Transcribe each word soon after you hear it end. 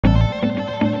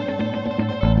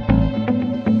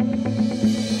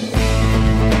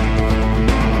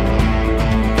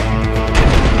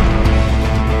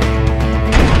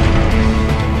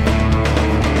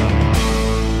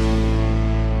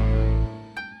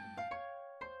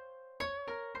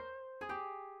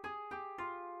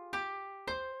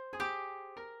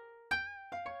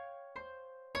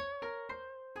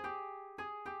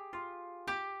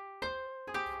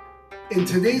In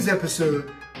today's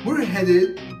episode, we're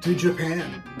headed to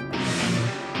Japan.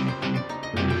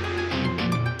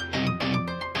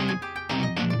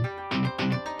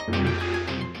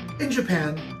 In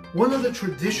Japan, one of the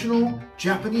traditional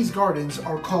Japanese gardens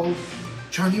are called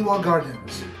Chaniwa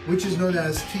gardens, which is known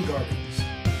as tea gardens.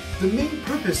 The main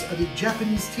purpose of a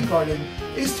Japanese tea garden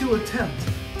is to attempt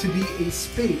to be a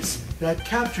space that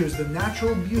captures the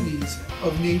natural beauties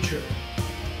of nature.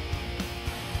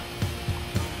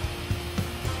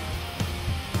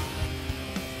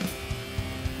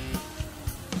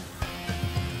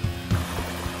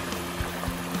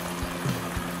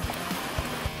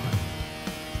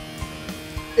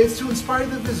 It's to inspire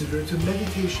the visitor to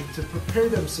meditation to prepare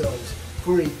themselves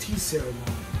for a tea ceremony.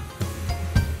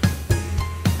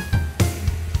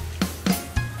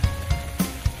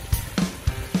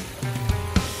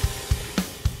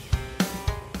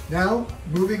 Now,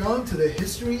 moving on to the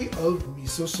history of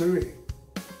miso suri.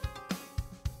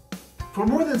 For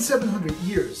more than 700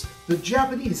 years, the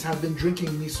Japanese have been drinking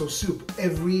miso soup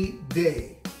every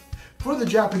day. For the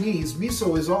Japanese,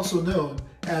 miso is also known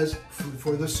as food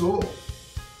for the soul.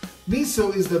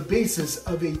 Miso is the basis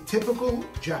of a typical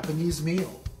Japanese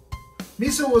meal.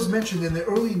 Miso was mentioned in the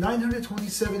early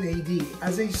 927 AD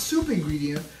as a soup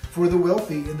ingredient for the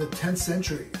wealthy in the 10th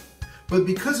century. But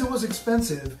because it was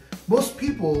expensive, most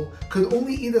people could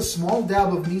only eat a small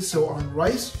dab of miso on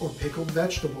rice or pickled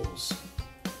vegetables.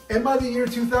 And by the year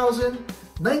 2000,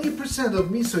 90% of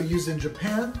miso used in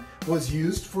Japan was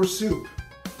used for soup.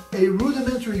 A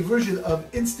rudimentary version of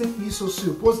instant miso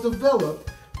soup was developed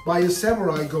by a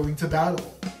samurai going to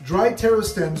battle. Dried taro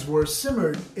stems were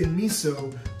simmered in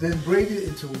miso, then braided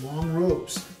into long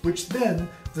ropes, which then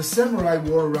the samurai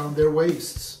wore around their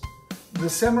waists. The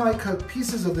samurai cut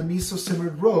pieces of the miso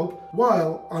simmered rope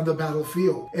while on the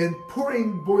battlefield, and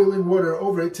pouring boiling water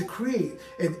over it to create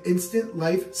an instant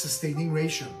life-sustaining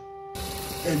ration.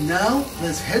 And now,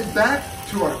 let's head back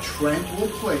to our tranquil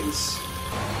place.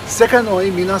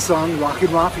 Sekanoi minasan Rockin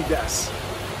Raffi desu.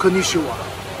 Konnichiwa.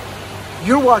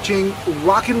 You're watching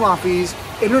Rockin Raffi's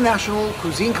international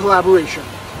cuisine collaboration.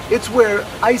 It's where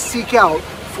I seek out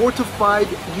 4 to 5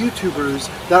 YouTubers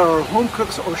that are home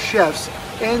cooks or chefs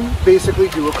and basically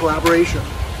do a collaboration.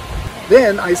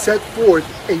 Then I set forth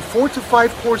a 4 to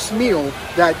 5 course meal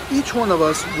that each one of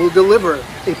us will deliver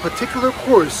a particular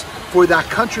course for that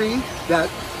country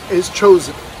that is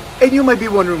chosen. And you might be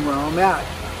wondering where I'm at.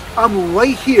 I'm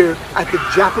right here at the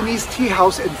Japanese tea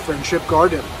house in Friendship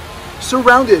Garden,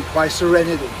 surrounded by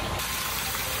serenity.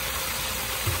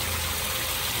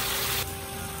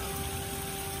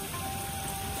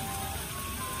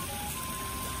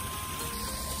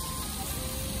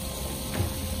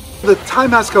 The time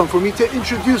has come for me to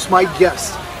introduce my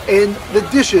guests and the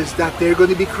dishes that they're going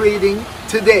to be creating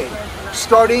today,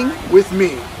 starting with me,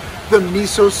 the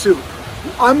miso soup.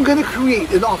 I'm going to create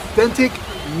an authentic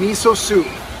miso soup,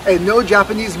 and no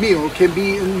Japanese meal can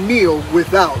be a meal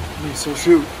without miso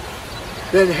soup.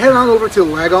 Then head on over to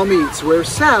Lagom Eats, where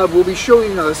Sab will be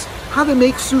showing us how to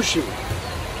make sushi.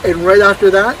 And right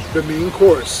after that, the main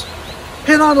course.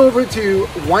 Head on over to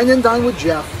Wine and Dine with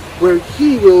Jeff, where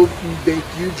he will make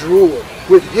you drool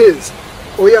with his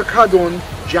Oyakodon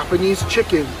Japanese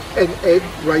chicken and egg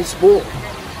rice bowl.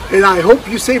 And I hope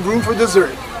you save room for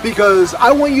dessert, because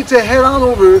I want you to head on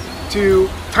over to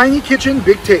Tiny Kitchen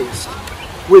Big Taste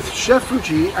with Chef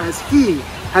Fucci, as he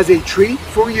has a treat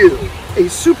for you. A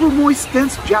super moist,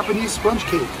 dense Japanese sponge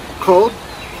cake called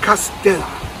Castella.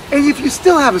 And if you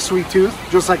still have a sweet tooth,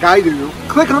 just like I do,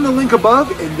 click on the link above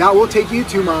and that will take you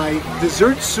to my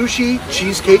dessert sushi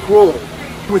cheesecake roll.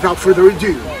 Without further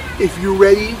ado, if you're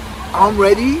ready, I'm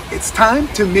ready. It's time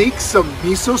to make some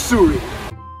miso suri.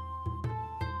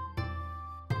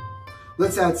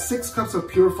 Let's add 6 cups of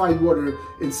purified water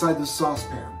inside the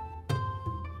saucepan.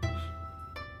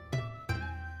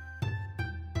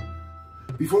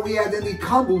 Before we add any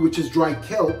kombu, which is dried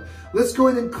kelp, let's go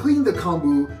ahead and clean the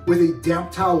kombu with a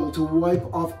damp towel to wipe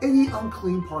off any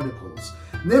unclean particles.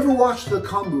 Never wash the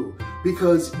kombu,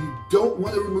 because you don't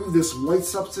want to remove this white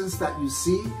substance that you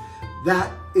see.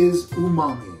 That is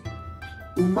umami.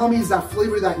 Umami is that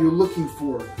flavor that you're looking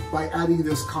for by adding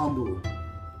this kombu.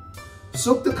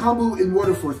 Soak the kombu in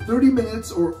water for 30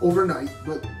 minutes or overnight,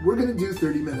 but we're going to do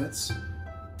 30 minutes.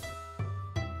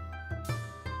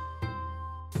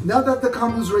 Now that the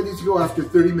kombu is ready to go after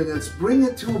 30 minutes, bring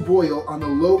it to a boil on a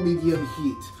low-medium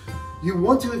heat. You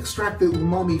want to extract the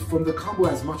umami from the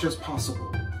kombu as much as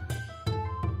possible.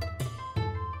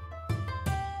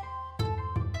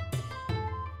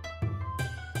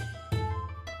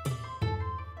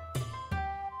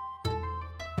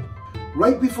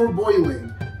 Right before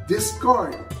boiling,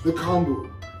 discard the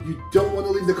kombu. You don't want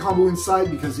to leave the kombu inside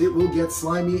because it will get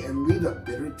slimy and leave a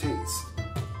bitter taste.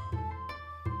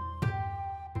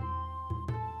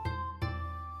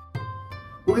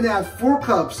 We're going to add 4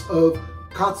 cups of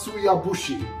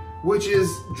Katsuobushi, which is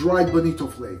dried bonito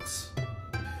flakes.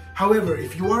 However,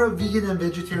 if you are a vegan and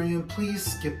vegetarian, please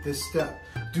skip this step.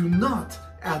 Do not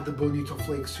add the bonito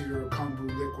flakes to your kombu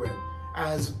liquid,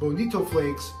 as bonito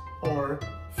flakes are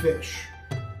fish.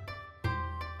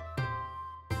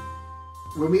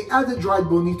 When we add the dried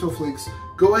bonito flakes,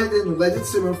 go ahead and let it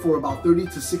simmer for about 30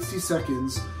 to 60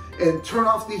 seconds and turn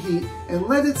off the heat and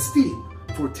let it steep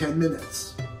for 10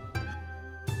 minutes.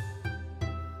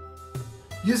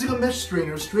 Using a mesh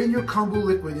strainer, strain your kombu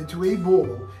liquid into a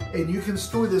bowl, and you can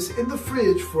store this in the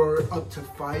fridge for up to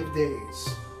 5 days.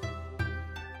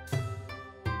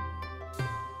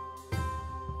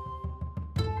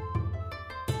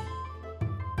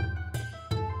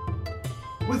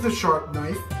 With a sharp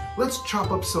knife, let's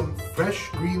chop up some fresh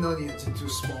green onions into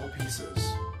small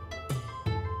pieces.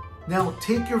 Now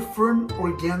take your firm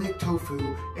organic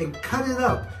tofu and cut it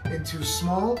up into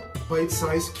small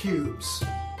bite-sized cubes.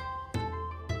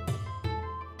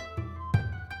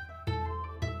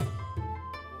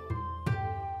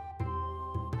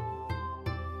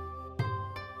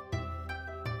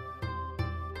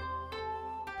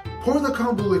 Pour the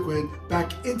kombu liquid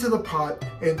back into the pot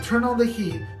and turn on the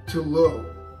heat to low.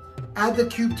 Add the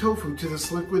cubed tofu to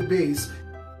this liquid base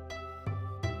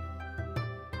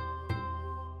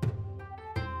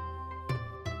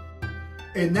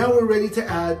and now we're ready to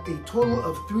add a total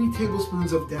of 3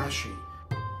 tablespoons of dashi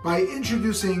by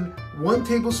introducing 1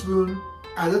 tablespoon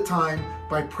at a time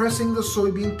by pressing the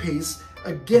soybean paste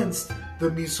against the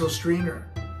miso strainer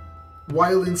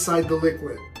while inside the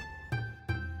liquid.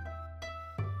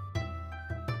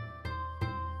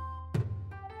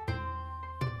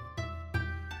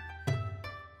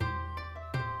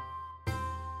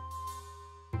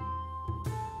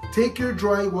 Take your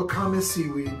dry wakame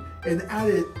seaweed and add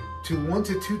it to 1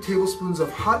 to 2 tablespoons of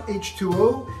hot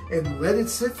H2O and let it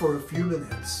sit for a few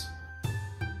minutes.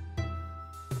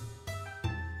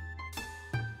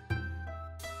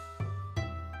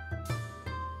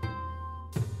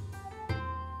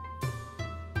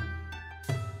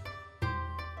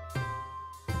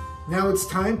 Now it's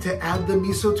time to add the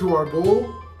miso to our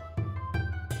bowl.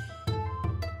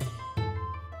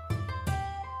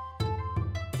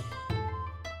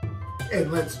 And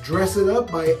let's dress it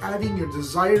up by adding your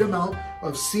desired amount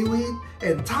of seaweed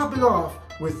and top it off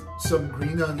with some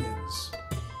green onions.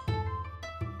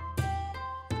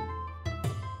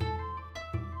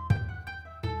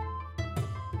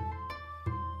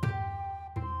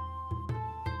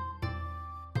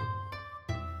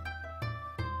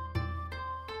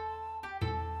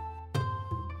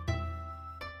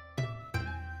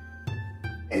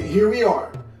 And here we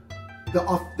are, the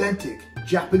authentic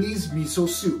Japanese miso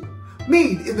soup,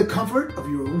 made in the comfort of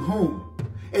your own home.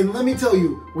 And let me tell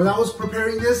you, when I was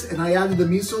preparing this and I added the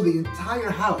miso, the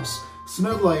entire house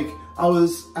smelled like I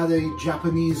was at a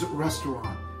Japanese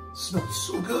restaurant. It smelled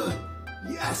so good,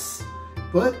 yes.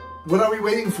 But what are we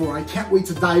waiting for? I can't wait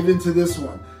to dive into this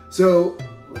one. So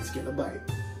let's get a bite.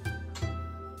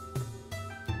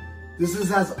 This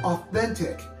is as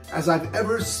authentic as I've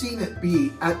ever seen it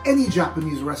be at any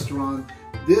Japanese restaurant.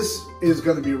 This is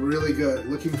going to be really good.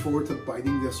 Looking forward to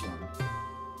biting this one.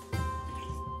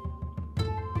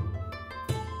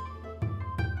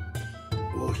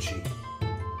 Oshi.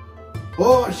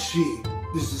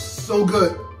 Oshi. This is so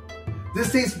good.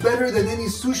 This tastes better than any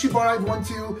sushi bar I've went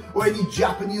to or any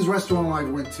Japanese restaurant I've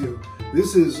went to.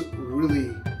 This is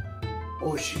really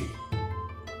oshi.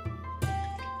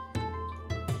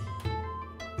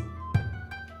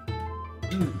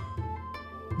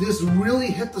 This really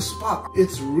hit the spot.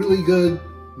 It's really good.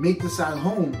 Make this at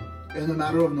home in a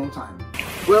matter of no time.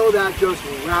 Well, that just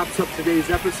wraps up today's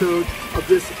episode of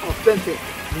this authentic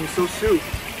miso soup.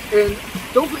 And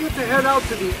don't forget to head out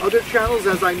to the other channels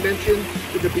as I mentioned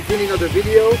in the beginning of the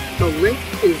video. The link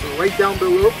is right down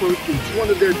below for each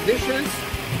one of their dishes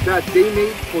that they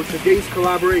made for today's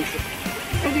collaboration.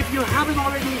 And if you haven't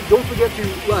already, don't forget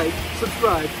to like,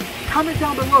 subscribe, comment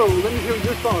down below. Let me hear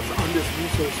your thoughts on this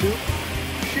miso soup.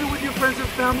 Share with your friends and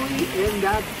family, and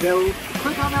that bell.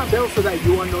 Click on that bell so that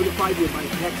you are notified when my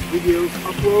next videos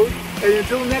upload. And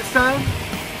until next time,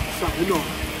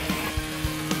 sayonara.